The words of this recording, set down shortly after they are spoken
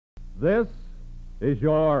This is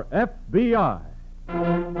your FBI.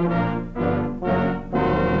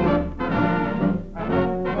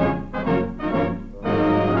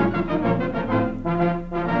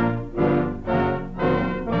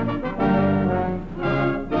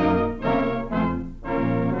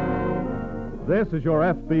 This is your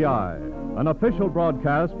FBI, an official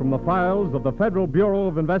broadcast from the files of the Federal Bureau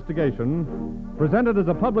of Investigation, presented as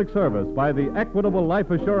a public service by the Equitable Life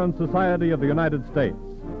Assurance Society of the United States.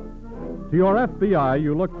 To your FBI,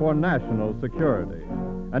 you look for national security,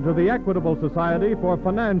 and to the Equitable Society for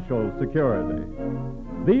financial security.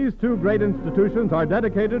 These two great institutions are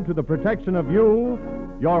dedicated to the protection of you,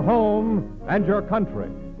 your home, and your country.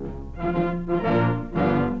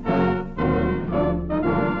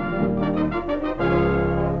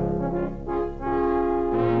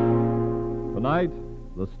 Tonight,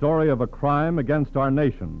 the story of a crime against our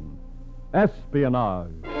nation,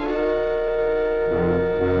 espionage.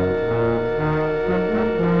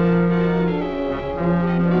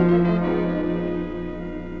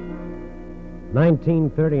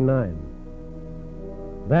 (1939).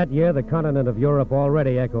 That year, the continent of Europe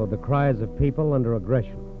already echoed the cries of people under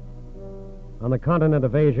aggression. On the continent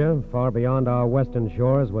of Asia, far beyond our western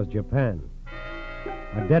shores, was Japan.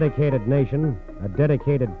 A dedicated nation, a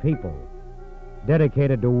dedicated people,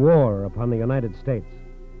 dedicated to war upon the United States.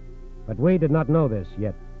 But we did not know this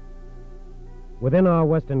yet. Within our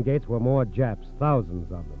western gates were more Japs,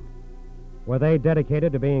 thousands of them. Were they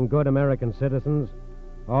dedicated to being good American citizens,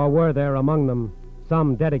 or were there among them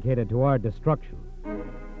some dedicated to our destruction?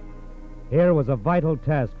 Here was a vital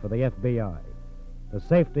task for the FBI. The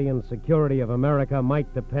safety and security of America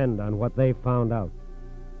might depend on what they found out.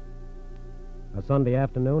 A Sunday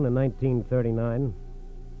afternoon in 1939,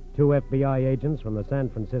 two FBI agents from the San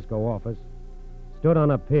Francisco office stood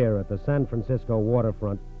on a pier at the San Francisco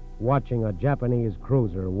waterfront watching a Japanese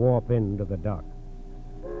cruiser warp into the dock.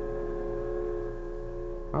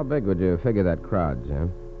 How big would you figure that crowd,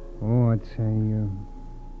 Jim? Oh, I'd say,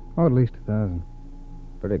 at least 1,000.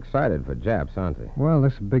 Pretty excited for Japs, aren't they? Well,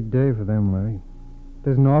 this is a big day for them, Larry.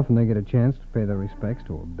 It isn't often they get a chance to pay their respects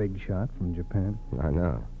to a big shot from Japan. I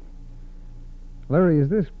know. Larry, is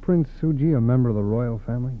this Prince Suji a member of the royal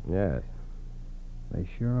family? Yes. They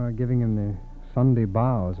sure are giving him the Sunday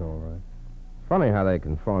bows, all right. Funny how they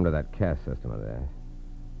conform to that caste system of theirs.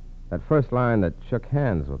 That first line that shook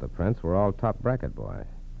hands with the prince were all top bracket boys.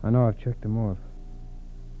 I know, I've checked them off.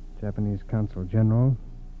 Japanese Consul General,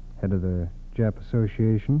 head of the Jap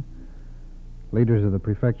Association, leaders of the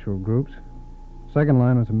prefectural groups. Second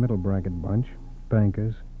line was a middle bracket bunch,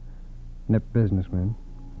 bankers, nip businessmen.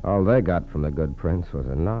 All they got from the good prince was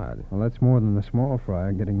a nod. Well, that's more than the small fry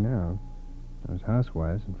are getting now. Those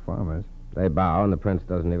housewives and farmers. They bow, and the prince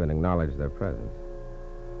doesn't even acknowledge their presence.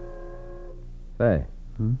 Say,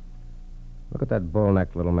 look at that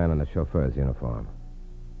bull-necked little man in the chauffeur's uniform.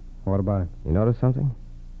 What about it? You notice something?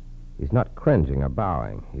 He's not cringing or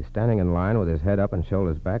bowing. He's standing in line with his head up and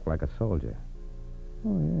shoulders back like a soldier.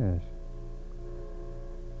 Oh, yes.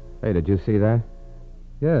 Hey, did you see that?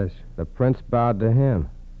 Yes. The prince bowed to him.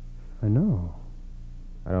 I know.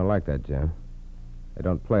 I don't like that, Jim. They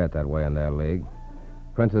don't play it that way in their league.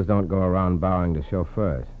 Princes don't go around bowing to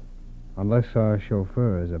chauffeurs. Unless our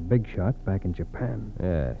chauffeur is a big shot back in Japan.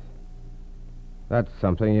 Yes. That's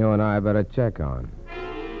something you and I better check on.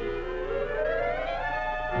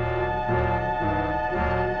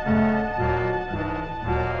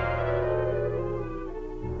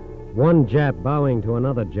 One Jap bowing to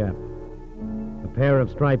another Jap. A pair of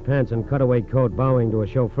striped pants and cutaway coat bowing to a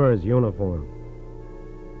chauffeur's uniform.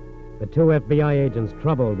 The two FBI agents,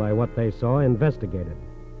 troubled by what they saw, investigated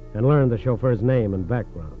and learned the chauffeur's name and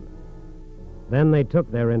background. Then they took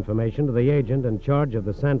their information to the agent in charge of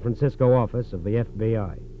the San Francisco office of the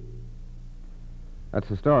FBI. That's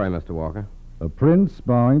the story, Mr. Walker. A prince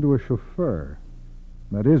bowing to a chauffeur.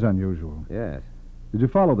 That is unusual. Yes. Did you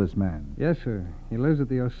follow this man? Yes, sir. He lives at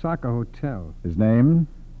the Osaka Hotel. His name?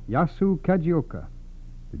 Yasu Kajioka.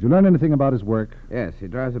 Did you learn anything about his work? Yes, he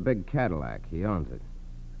drives a big Cadillac. He owns it.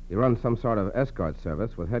 He runs some sort of escort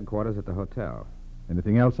service with headquarters at the hotel.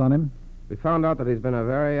 Anything else on him? We found out that he's been a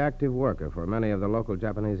very active worker for many of the local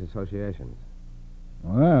Japanese associations.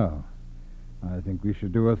 Well, I think we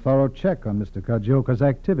should do a thorough check on Mr. Kajioka's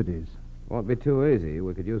activities. Won't be too easy.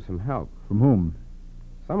 We could use some help. From whom?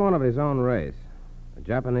 Someone of his own race. A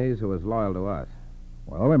Japanese who is loyal to us.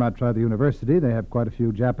 Well, we might try the university. They have quite a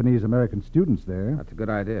few Japanese-American students there. That's a good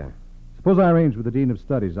idea. Suppose I arrange with the Dean of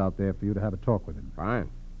Studies out there for you to have a talk with him. Fine.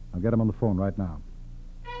 I'll get him on the phone right now.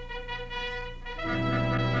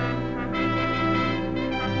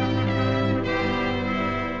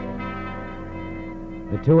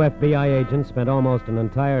 The two FBI agents spent almost an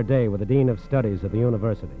entire day with the Dean of Studies at the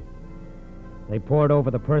university. They pored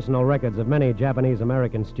over the personal records of many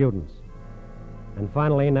Japanese-American students and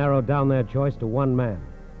finally narrowed down their choice to one man,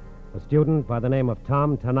 a student by the name of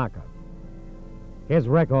Tom Tanaka. His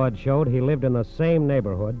record showed he lived in the same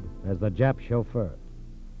neighborhood as the Jap chauffeur.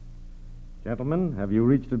 Gentlemen, have you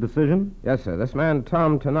reached a decision? Yes, sir. This man,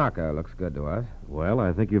 Tom Tanaka, looks good to us. Well,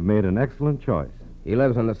 I think you've made an excellent choice. He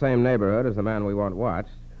lives in the same neighborhood as the man we want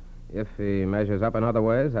watched. If he measures up in other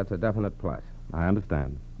ways, that's a definite plus. I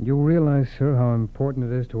understand. You realize, sir, how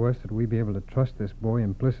important it is to us that we be able to trust this boy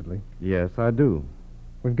implicitly. Yes, I do.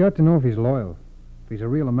 We've got to know if he's loyal, if he's a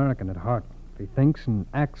real American at heart, if he thinks and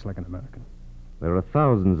acts like an American. There are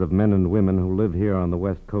thousands of men and women who live here on the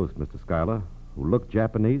West Coast, Mr. Schuyler, who look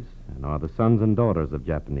Japanese and are the sons and daughters of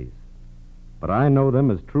Japanese. But I know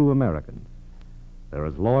them as true Americans. They're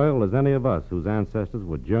as loyal as any of us whose ancestors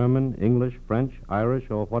were German, English, French, Irish,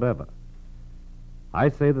 or whatever. I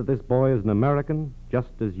say that this boy is an American just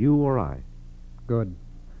as you or I. Good.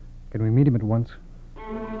 Can we meet him at once?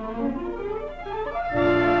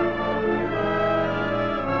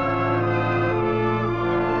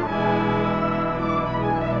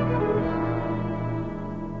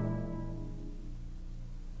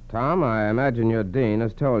 Tom, I imagine your dean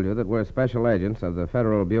has told you that we're special agents of the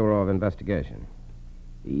Federal Bureau of Investigation.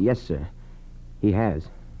 Yes, sir. He has.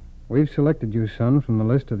 We've selected you, son, from the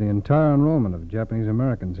list of the entire enrollment of Japanese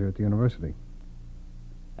Americans here at the university.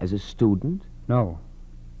 As a student? No.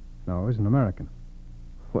 No, as an American.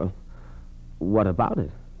 Well, what about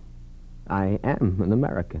it? I am an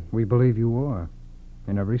American. We believe you are,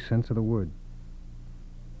 in every sense of the word.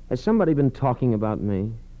 Has somebody been talking about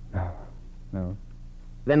me? No. No.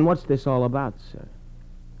 Then what's this all about, sir?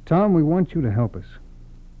 Tom, we want you to help us.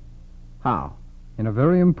 How? In a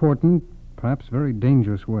very important, perhaps very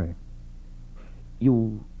dangerous way.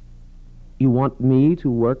 You want me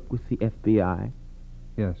to work with the FBI?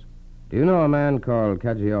 Yes. Do you know a man called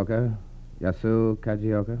Kajioka? Yasu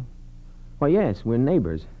Kajioka? Why, yes, we're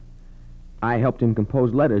neighbors. I helped him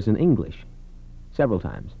compose letters in English. Several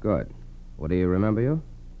times. Good. Would he remember you?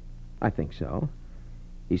 I think so.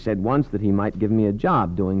 He said once that he might give me a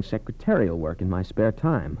job doing secretarial work in my spare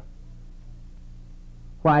time.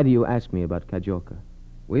 Why do you ask me about Kajioka?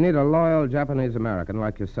 We need a loyal Japanese American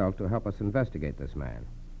like yourself to help us investigate this man.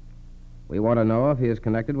 We want to know if he is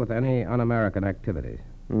connected with any un-American activities.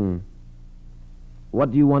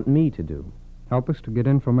 What do you want me to do? Help us to get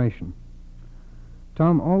information.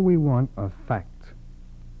 Tom, all we want are facts.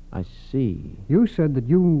 I see. You said that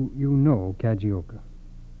you know Kajioka,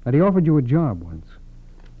 that he offered you a job once.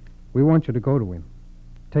 We want you to go to him.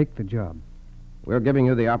 Take the job. We're giving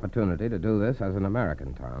you the opportunity to do this as an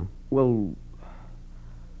American, Tom. Well,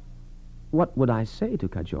 what would I say to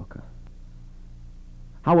Kajioka?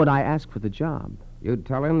 How would I ask for the job? You'd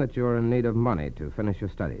tell him that you're in need of money to finish your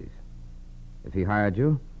studies. If he hired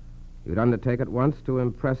you, you'd undertake at once to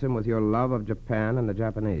impress him with your love of Japan and the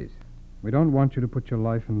Japanese. We don't want you to put your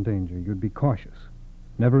life in danger. You'd be cautious,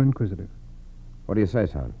 never inquisitive. What do you say,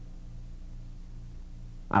 son?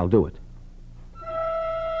 I'll do it.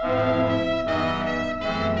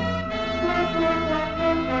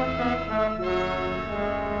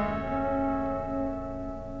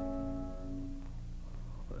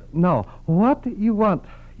 Now, what you want,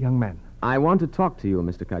 young man? I want to talk to you,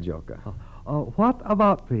 Mr. Kajioka. What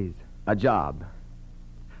about, please? A job.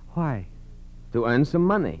 Why? To earn some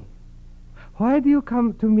money. Why do you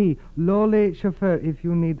come to me, lowly chauffeur, if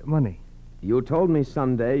you need money? You told me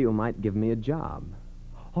someday you might give me a job.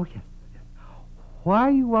 Oh, yes. Why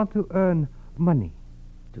you want to earn money?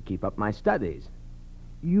 To keep up my studies.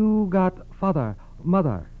 You got father,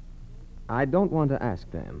 mother. I don't want to ask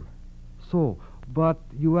them. So, but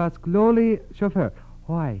you ask lowly chauffeur.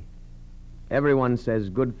 Why? Everyone says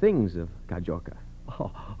good things of Kajioka.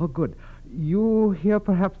 Oh, good. You hear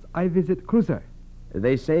perhaps I visit cruiser.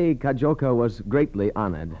 They say Kajioka was greatly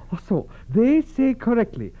honored. Oh, so, they say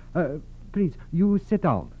correctly. Please, you sit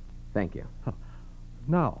down. Thank you.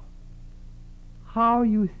 Now, how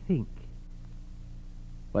you think?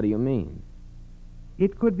 What do you mean?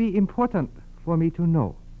 It could be important for me to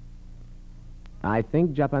know. I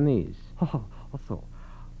think Japanese. Oh, so.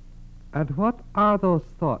 And what are those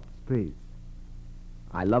thoughts, please?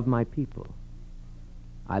 I love my people.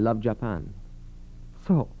 I love Japan.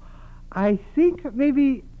 So, I think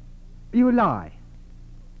maybe you lie.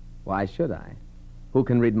 Why should I? Who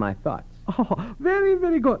can read my thoughts? Oh, very,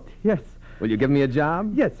 very good. Yes. Will you give me a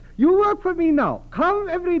job? Yes. You work for me now. Come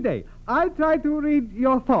every day. I try to read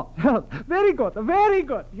your thoughts. Very good. Very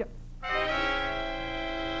good. Yes.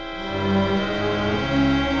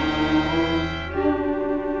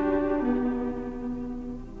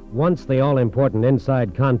 Once the all-important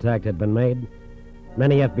inside contact had been made,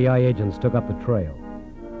 many FBI agents took up the trail.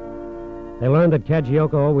 They learned that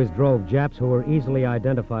Cajunko always drove Japs who were easily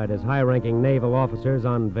identified as high-ranking naval officers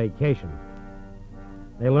on vacation.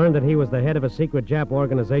 They learned that he was the head of a secret Jap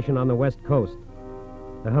organization on the West Coast,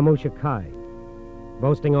 the Hamushikai,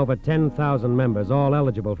 boasting over 10,000 members, all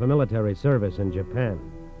eligible for military service in Japan.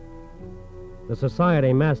 The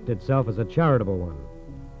society masked itself as a charitable one.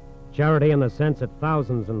 Charity in the sense that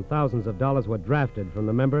thousands and thousands of dollars were drafted from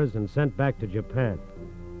the members and sent back to Japan.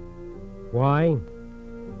 Why?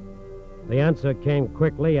 The answer came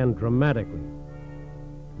quickly and dramatically.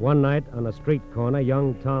 One night on a street corner,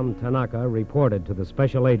 young Tom Tanaka reported to the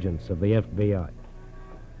special agents of the FBI.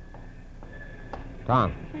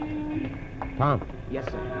 Tom. Tom. Yes,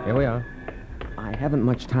 sir. Here we are. I haven't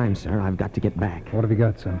much time, sir. I've got to get back. What have you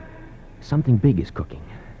got, son? Something big is cooking.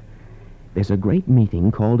 There's a great meeting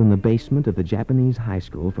called in the basement of the Japanese high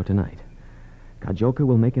school for tonight. Cajunko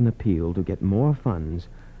will make an appeal to get more funds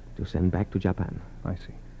to send back to Japan. I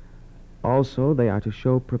see. Also, they are to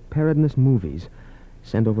show preparedness movies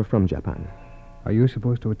sent over from Japan. Are you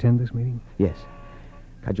supposed to attend this meeting? Yes.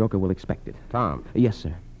 Cajunko will expect it. Tom, Yes,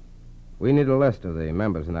 sir. we need a list of the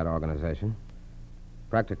members in that organization.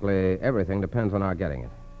 Practically everything depends on our getting it.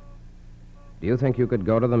 Do you think you could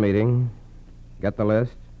go to the meeting, get the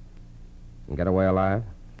list, and get away alive?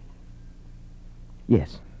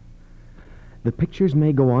 Yes. The pictures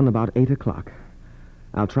may go on about 8 o'clock.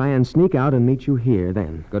 I'll try and sneak out and meet you here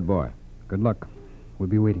then. Good boy. Good luck. We'll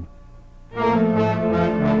be waiting.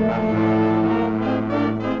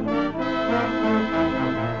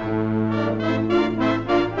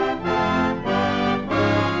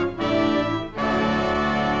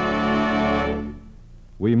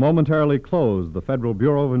 We momentarily closed the Federal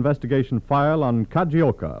Bureau of Investigation file on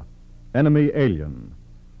Cajunko, enemy alien.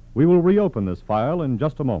 We will reopen this file in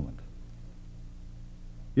just a moment.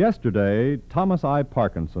 Yesterday, Thomas I.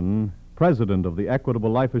 Parkinson, president of the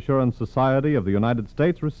Equitable Life Assurance Society of the United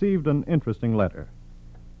States, received an interesting letter.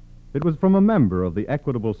 It was from a member of the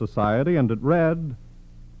Equitable Society, and it read,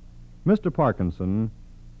 Mr. Parkinson,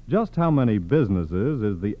 just how many businesses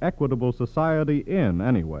is the Equitable Society in,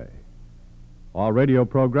 anyway? Our radio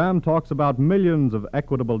program talks about millions of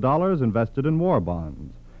equitable dollars invested in war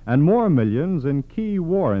bonds, and more millions in key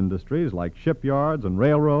war industries like shipyards and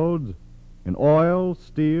railroads, in oil,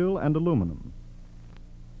 steel, and aluminum.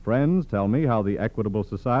 Friends tell me how the Equitable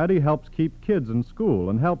Society helps keep kids in school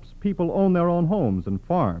and helps people own their own homes and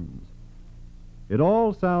farms. It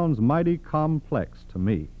all sounds mighty complex to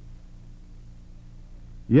me.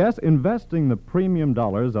 Yes, investing the premium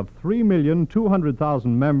dollars of 3,200,000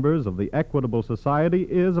 members of the Equitable Society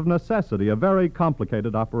is of necessity a very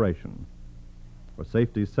complicated operation. For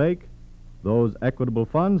safety's sake, those equitable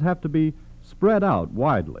funds have to be spread out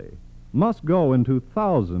widely, must go into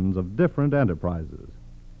thousands of different enterprises.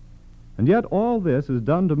 And yet all this is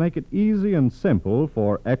done to make it easy and simple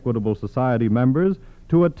for Equitable Society members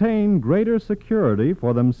to attain greater security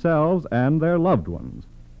for themselves and their loved ones.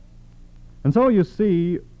 And so, you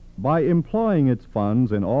see, by employing its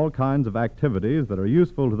funds in all kinds of activities that are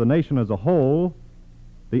useful to the nation as a whole,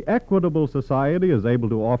 the Equitable Society is able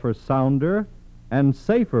to offer sounder and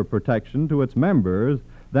safer protection to its members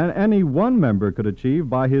than any one member could achieve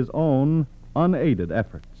by his own unaided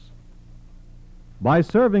efforts. By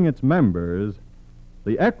serving its members,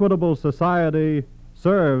 the Equitable Society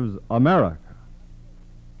serves America.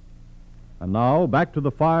 And now, back to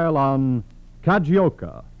the file on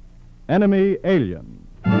Cajunko, enemy alien.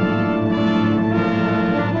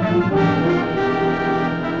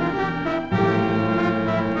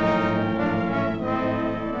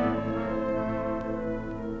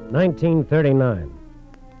 (1939).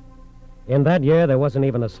 In that year, there wasn't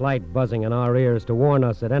even a slight buzzing in our ears to warn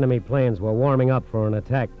us that enemy planes were warming up for an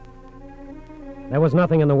attack. There was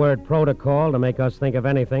nothing in the word protocol to make us think of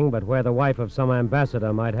anything but where the wife of some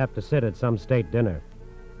ambassador might have to sit at some state dinner.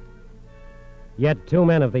 Yet 2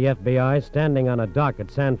 men of the FBI, standing on a dock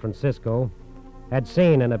at San Francisco, had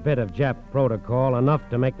seen in a bit of Jap protocol enough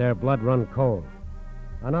to make their blood run cold.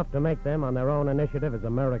 Enough to make them, on their own initiative as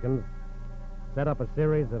Americans, set up a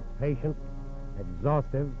series of patient,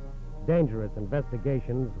 exhaustive, dangerous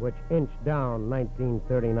investigations which inched down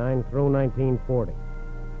 1939 through 1940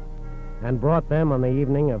 and brought them on the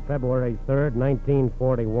evening of February 3rd,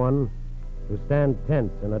 1941, to stand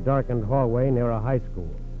tense in a darkened hallway near a high school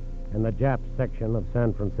in the Jap section of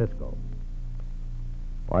San Francisco.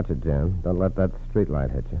 Watch it, Jim. Don't let that street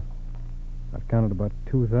light hit you. I've counted about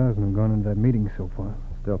 2,000 have gone into that meeting so far.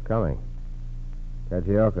 Still coming.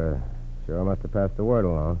 Cajunko sure must have passed the word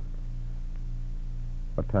along.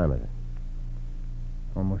 What time is it?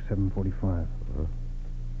 Almost 7:45.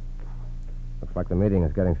 Looks like the meeting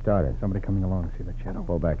is getting started. Somebody coming along. See that shadow?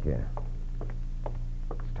 Pull back here.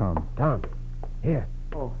 It's Tom. Tom, here.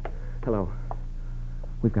 Oh, hello.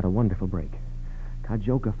 We've got a wonderful break.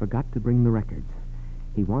 Cajunko forgot to bring the records.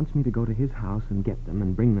 He wants me to go to his house and get them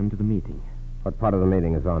and bring them to the meeting. What part of the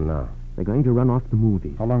meeting is on now? They're going to run off the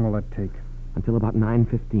movies How long will that take? until about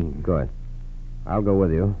 9:15. Good. I'll go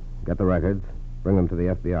with you. Get the records. Bring them to the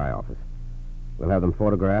FBI office. We'll have them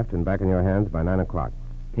photographed and back in your hands by 9 o'clock.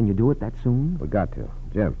 Can you do it that soon? We got to.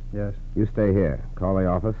 Jim, Yes. you stay here. Call the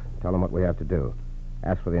office. Tell them what we have to do.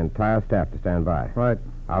 Ask for the entire staff to stand by. Right.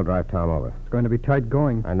 I'll drive Tom over. It's going to be tight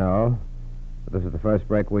going. I know. But this is the first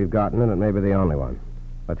break we've gotten, and it may be the only one.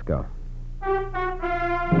 Let's go.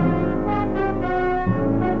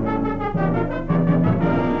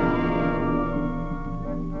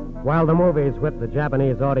 While the movies whipped the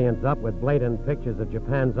Japanese audience up with blatant pictures of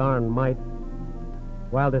Japan's armed might,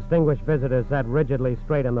 while distinguished visitors sat rigidly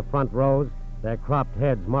straight in the front rows, their cropped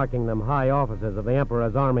heads marking them high officers of the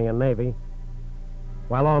Emperor's Army and Navy,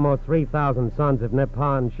 while almost 3,000 sons of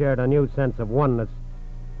Nippon shared a new sense of oneness,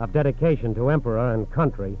 of dedication to Emperor and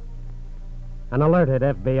country, an alerted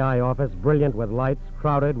FBI office, brilliant with lights,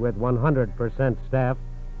 crowded with 100% staff,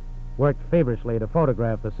 worked feverishly to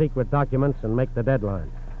photograph the secret documents and make the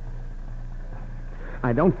deadline.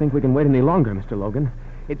 I don't think we can wait any longer, Mr. Logan.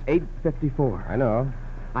 It's 8:54. I know.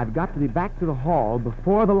 I've got to be back to the hall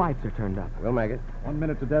before the lights are turned up. We'll make it. 1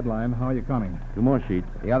 minute to deadline. How are you coming? 2 more sheets.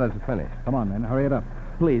 The others are finished. Come on, then. Hurry it up.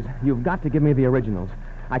 Please, you've got to give me the originals.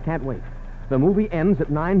 I can't wait. The movie ends at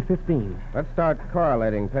 9:15. Let's start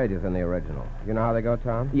correlating pages in the original. You know how they go,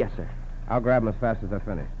 Tom? Yes, sir. I'll grab them as fast as they're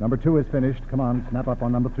finished. Number 2 is finished. Come on, snap up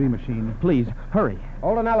on number 3 machine. Please, hurry.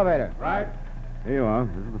 Hold an elevator. Right. Here you are.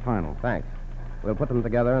 This is the final. Thanks. We'll put them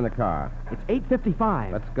together in the car. It's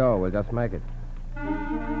 8:55. Let's go. We'll just make it.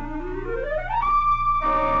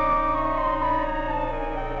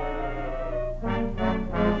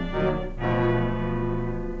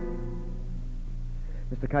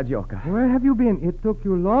 Mr. Cajunko, Where have you been? It took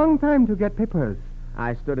you a long time to get papers.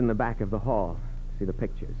 I stood in the back of the hall to see the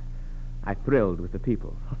pictures. I thrilled with the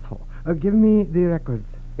people. Give me the records.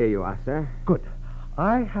 Here you are, sir. Good.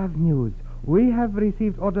 I have news. We have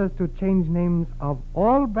received orders to change names of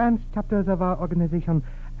all branch chapters of our organization,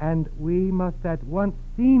 and we must at once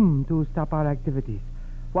seem to stop our activities.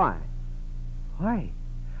 Why? Why?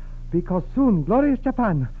 Because soon glorious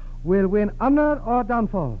Japan will win honor or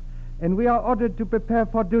downfall, and we are ordered to prepare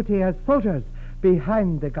for duty as soldiers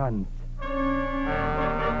behind the guns.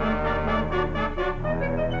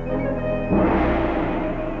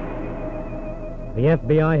 The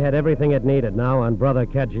FBI had everything it needed now on Brother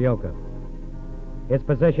Cajunko. His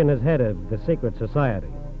position as head of the secret society,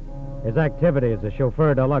 his activity as a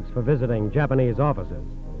chauffeur de luxe for visiting Japanese officers,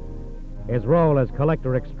 his role as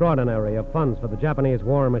collector extraordinary of funds for the Japanese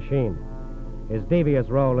war machine, his devious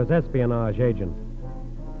role as espionage agent.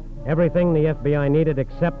 Everything the FBI needed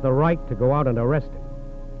except the right to go out and arrest him.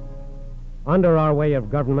 Under our way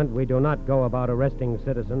of government, we do not go about arresting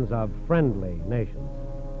citizens of friendly nations.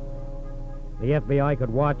 The FBI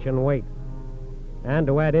could watch and wait. And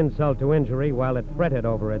to add insult to injury, while it fretted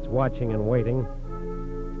over its watching and waiting,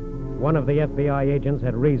 one of the FBI agents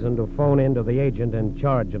had reason to phone in to the agent in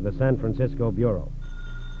charge of the San Francisco Bureau.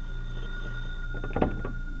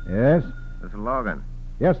 Yes? This is Logan.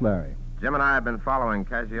 Yes, Larry. Jim and I have been following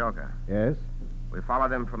Cajunko. Yes? We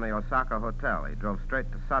followed him from the Osaka hotel. He drove straight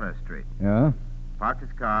to Sutter Street. Yeah? Parked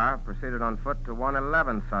his car, proceeded on foot to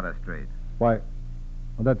 111 Sutter Street. Why,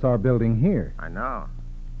 well, that's our building here. I know.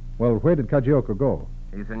 Well, where did Cajunko go?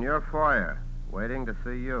 He's in your foyer, waiting to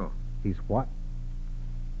see you. He's what?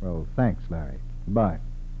 Well, thanks, Larry. Goodbye.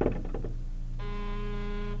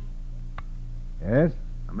 Yes?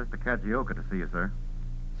 Mr. Cajunko to see you, sir.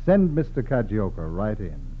 Send Mr. Cajunko right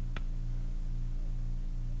in.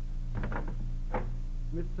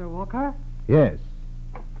 Mr. Walker, Yes.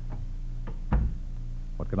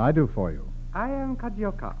 What can I do for you? I am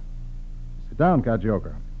Cajunko. Sit down,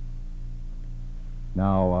 Cajunko.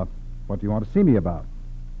 Now, what do you want to see me about?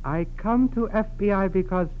 I come to FBI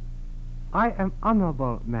because I am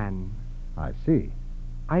honorable man. I see.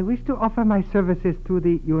 I wish to offer my services to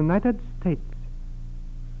the United States.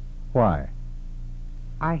 Why?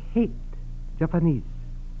 I hate Japanese.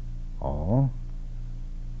 Oh?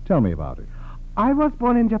 Tell me about it. I was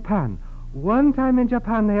born in Japan. One time in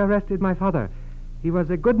Japan, they arrested my father. He was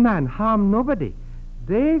a good man, harmed nobody.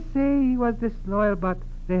 They say he was disloyal, but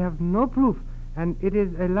they have no proof, and it is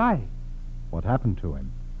a lie. What happened to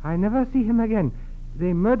him? I never see him again.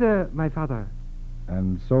 They murder my father.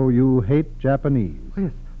 And so you hate Japanese?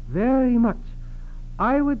 Yes, very much.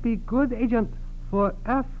 I would be good agent for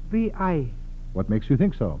FBI. What makes you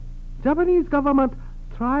think so? Japanese government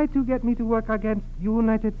tried to get me to work against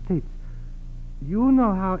United States. You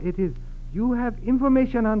know how it is. You have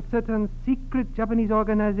information on certain secret Japanese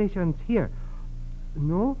organizations here.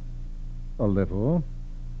 No? A little.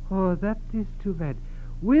 Oh, that is too bad.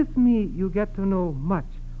 With me, you get to know much.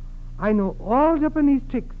 I know all Japanese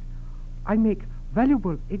tricks. I make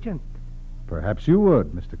valuable agent. Perhaps you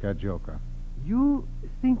would, Mr. Kajioka. You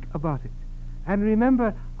think about it. And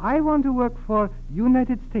remember, I want to work for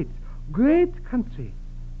United States. Great country.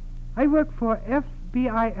 I work for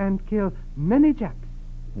FBI and kill many Japs.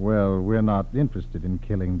 Well, we're not interested in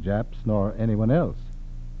killing Japs nor anyone else.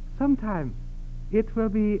 Sometime it will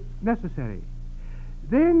be necessary.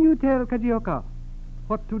 Then you tell Kajioka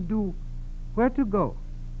what to do, where to go,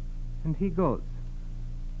 and he goes.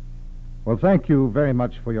 Well, thank you very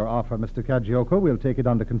much for your offer, Mr. Kajioka. We'll take it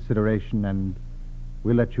under consideration, and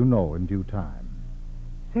we'll let you know in due time.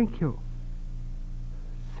 Thank you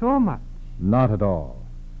so much. Not at all.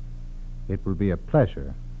 It will be a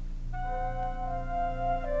pleasure.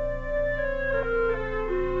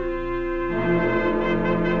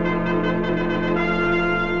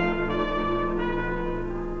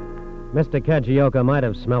 Mr. Kajioka might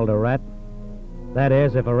have smelled a rat. That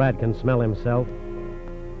is, if a rat can smell himself.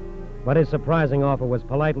 But his surprising offer was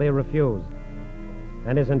politely refused,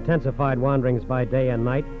 and his intensified wanderings by day and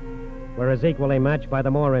night were as equally matched by the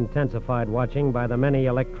more intensified watching by the many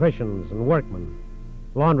electricians and workmen,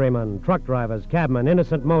 laundrymen, truck drivers, cabmen,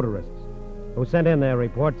 innocent motorists, who sent in their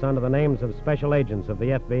reports under the names of special agents of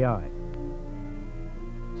the FBI.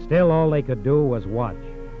 Still, all they could do was watch.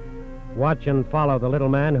 Watch and follow the little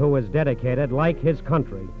man who was dedicated, like his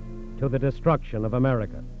country, to the destruction of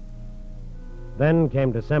America. Then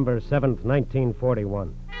came December 7th,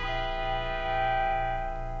 1941.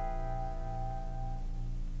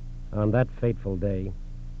 On that fateful day,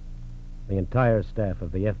 the entire staff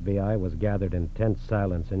of the FBI was gathered in tense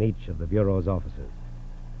silence in each of the Bureau's offices.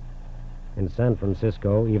 In San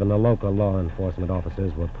Francisco, even the local law enforcement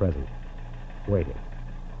officers were present, waiting.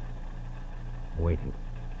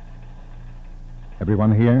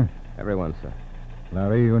 Everyone here? Everyone, sir.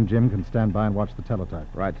 Larry, you and Jim can stand by and watch the teletype.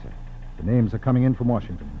 Right, sir. The names are coming in from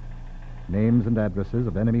Washington. Names and addresses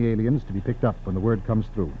of enemy aliens to be picked up when the word comes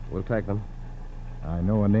through. We'll take them. I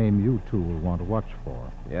know a name you two will want to watch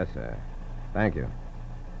for. Yes, sir. Thank you.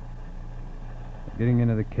 Getting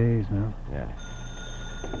into the K's now. Yeah.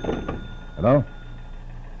 Hello?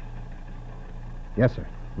 Yes, sir.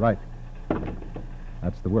 Right.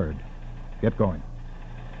 That's the word. Get going.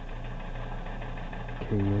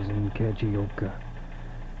 K is in Kajioka.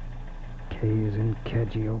 K is in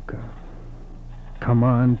Kajioka. Come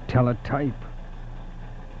on, teletype.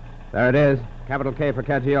 There it is. Capital K for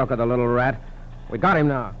Cajunko, the little rat. We got him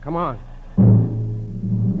now. Come on.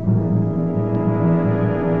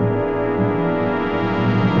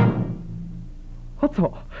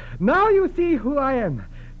 Otto, now you see who I am.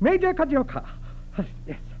 Major Kajioka.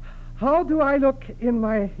 Yes. How do I look in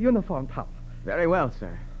my uniform, pal? Very well,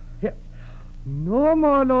 sir. Yes. No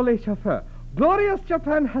more lowly chauffeur. Glorious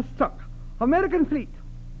Japan has struck. American fleet.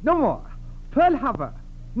 No more. Pearl Harbor.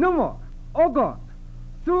 No more. All gone.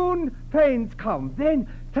 Soon planes come. Then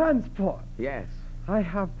transport. Yes. I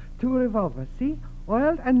have 2 revolvers, see?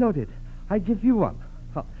 Oiled and loaded. I give you one.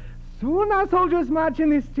 Soon our soldiers march in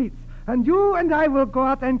the streets, and you and I will go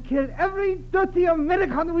out and kill every dirty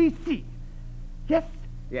American we see. Yes?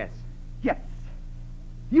 Yes. Yes.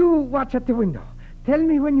 You watch at the window. Tell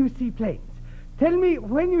me when you see planes. Tell me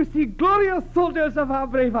when you see glorious soldiers of our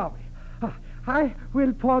brave army. I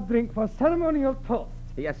will pour drink for ceremonial toast.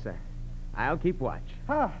 Yes, sir. I'll keep watch.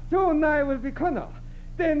 Soon I will be colonel,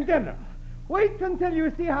 then general. Wait until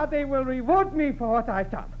you see how they will reward me for what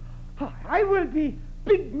I've done. I will be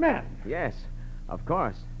big man. Yes, of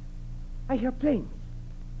course. I hear planes.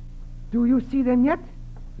 Do you see them yet?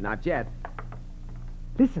 Not yet.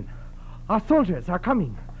 Listen, our soldiers are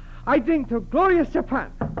coming. I drink to glorious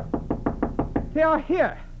Japan. They are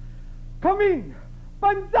here. Come in.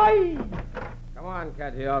 Banzai! Come on,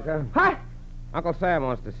 Cajunko. Huh? Uncle Sam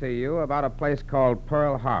wants to see you about a place called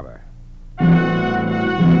Pearl Harbor.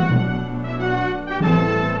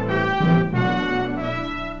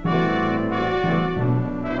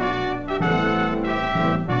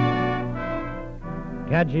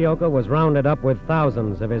 Cajunko was rounded up with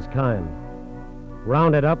thousands of his kind.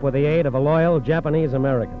 Rounded up with the aid of a loyal Japanese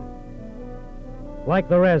American. Like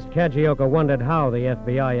the rest, Cajunko wondered how the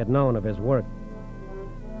FBI had known of his work.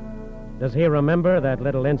 Does he remember that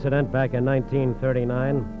little incident back in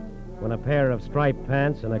 1939 when a pair of striped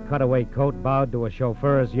pants and a cutaway coat bowed to a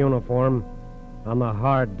chauffeur's uniform on the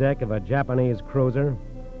hard deck of a Japanese cruiser?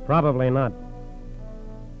 Probably not.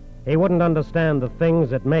 He wouldn't understand the things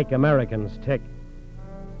that make Americans tick.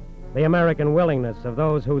 The American willingness of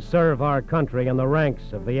those who serve our country in the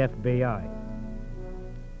ranks of the FBI.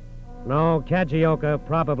 No, Cajunko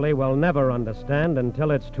probably will never understand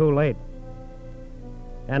until it's too late.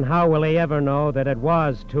 And how will he ever know that it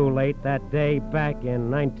was too late that day back in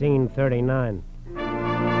 1939?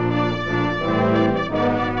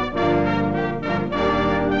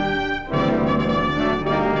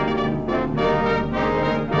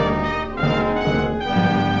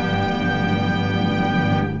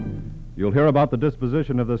 You'll hear about the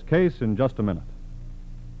disposition of this case in just a minute.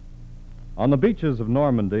 On the beaches of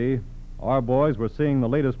Normandy, our boys were seeing the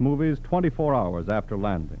latest movies 24 hours after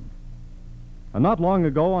landing. And not long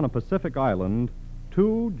ago on a Pacific island,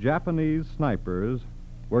 2 Japanese snipers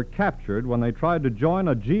were captured when they tried to join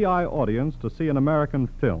a GI audience to see an American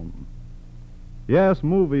film. Yes,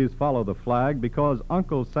 movies follow the flag because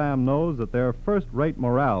Uncle Sam knows that they're first-rate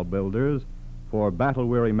morale builders for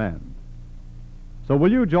battle-weary men. So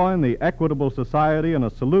will you join the Equitable Society in a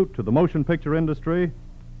salute to the motion picture industry?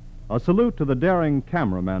 A salute to the daring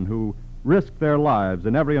cameramen who risk their lives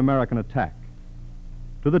in every American attack.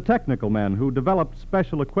 To the technical men who developed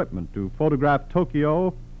special equipment to photograph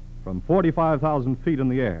Tokyo from 45,000 feet in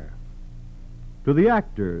the air. To the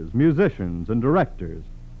actors, musicians, and directors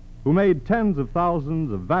who made tens of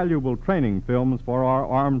thousands of valuable training films for our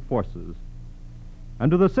armed forces.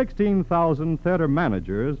 And to the 16,000 theater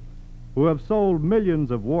managers who have sold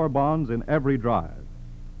millions of war bonds in every drive.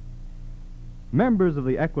 Members of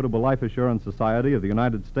the Equitable Life Assurance Society of the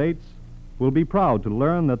United States will be proud to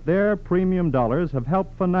learn that their premium dollars have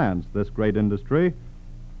helped finance this great industry,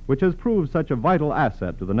 which has proved such a vital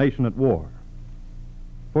asset to the nation at war.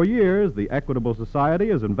 For years, the Equitable Society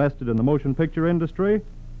has invested in the motion picture industry,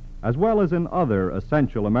 as well as in other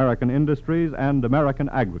essential American industries and American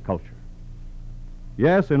agriculture.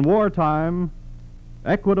 Yes, in wartime,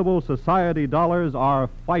 Equitable Society dollars are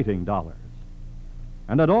fighting dollars.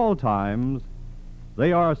 And at all times,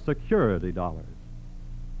 they are security dollars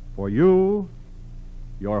for you,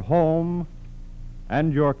 your home,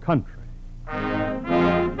 and your country.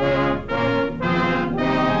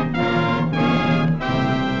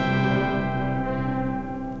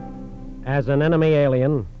 As an enemy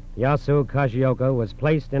alien, Yasu Cajunko was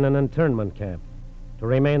placed in an internment camp to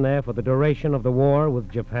remain there for the duration of the war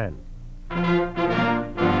with Japan.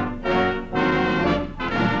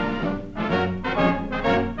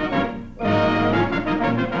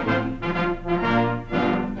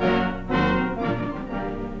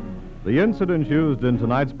 The incidents used in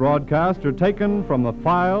tonight's broadcast are taken from the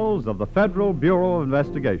files of the Federal Bureau of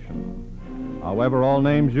Investigation. However, all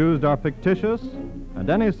names used are fictitious, and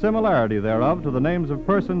any similarity thereof to the names of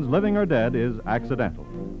persons living or dead is accidental.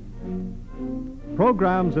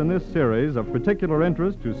 Programs in this series of particular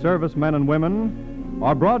interest to servicemen and women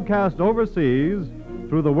are broadcast overseas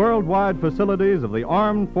through the worldwide facilities of the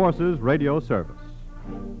Armed Forces Radio Service.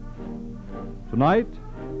 Tonight,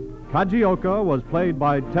 Cajunko was played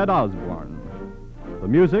by Ted Osborne. The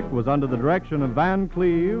music was under the direction of Van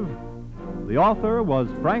Cleve. The author was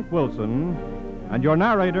Frank Wilson, and your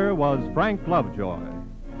narrator was Frank Lovejoy.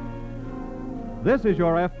 This Is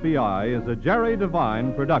Your FBI is a Jerry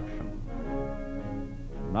Devine production.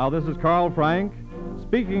 Now, this is Carl Frank,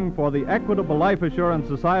 speaking for the Equitable Life Assurance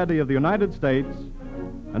Society of the United States,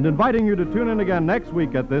 and inviting you to tune in again next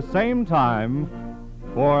week at this same time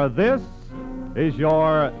for This Is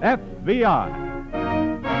Your FBI.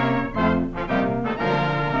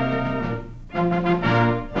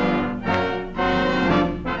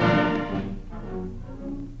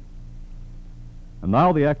 And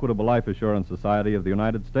now the Equitable Life Assurance Society of the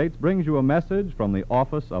United States brings you a message from the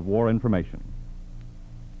Office of War Information.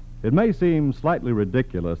 It may seem slightly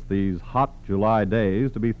ridiculous these hot July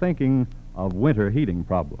days to be thinking of winter heating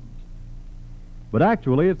problems. But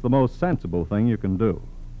actually, it's the most sensible thing you can do.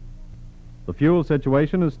 The fuel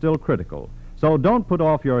situation is still critical, so don't put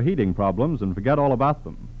off your heating problems and forget all about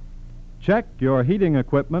them. Check your heating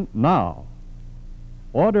equipment now.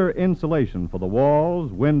 Order insulation for the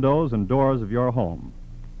walls, windows, and doors of your home.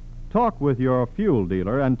 Talk with your fuel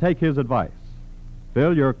dealer and take his advice.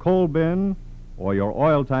 Fill your coal bin or your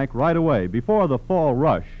oil tank right away before the fall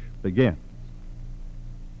rush begins.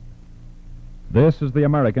 This is the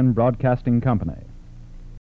American Broadcasting Company.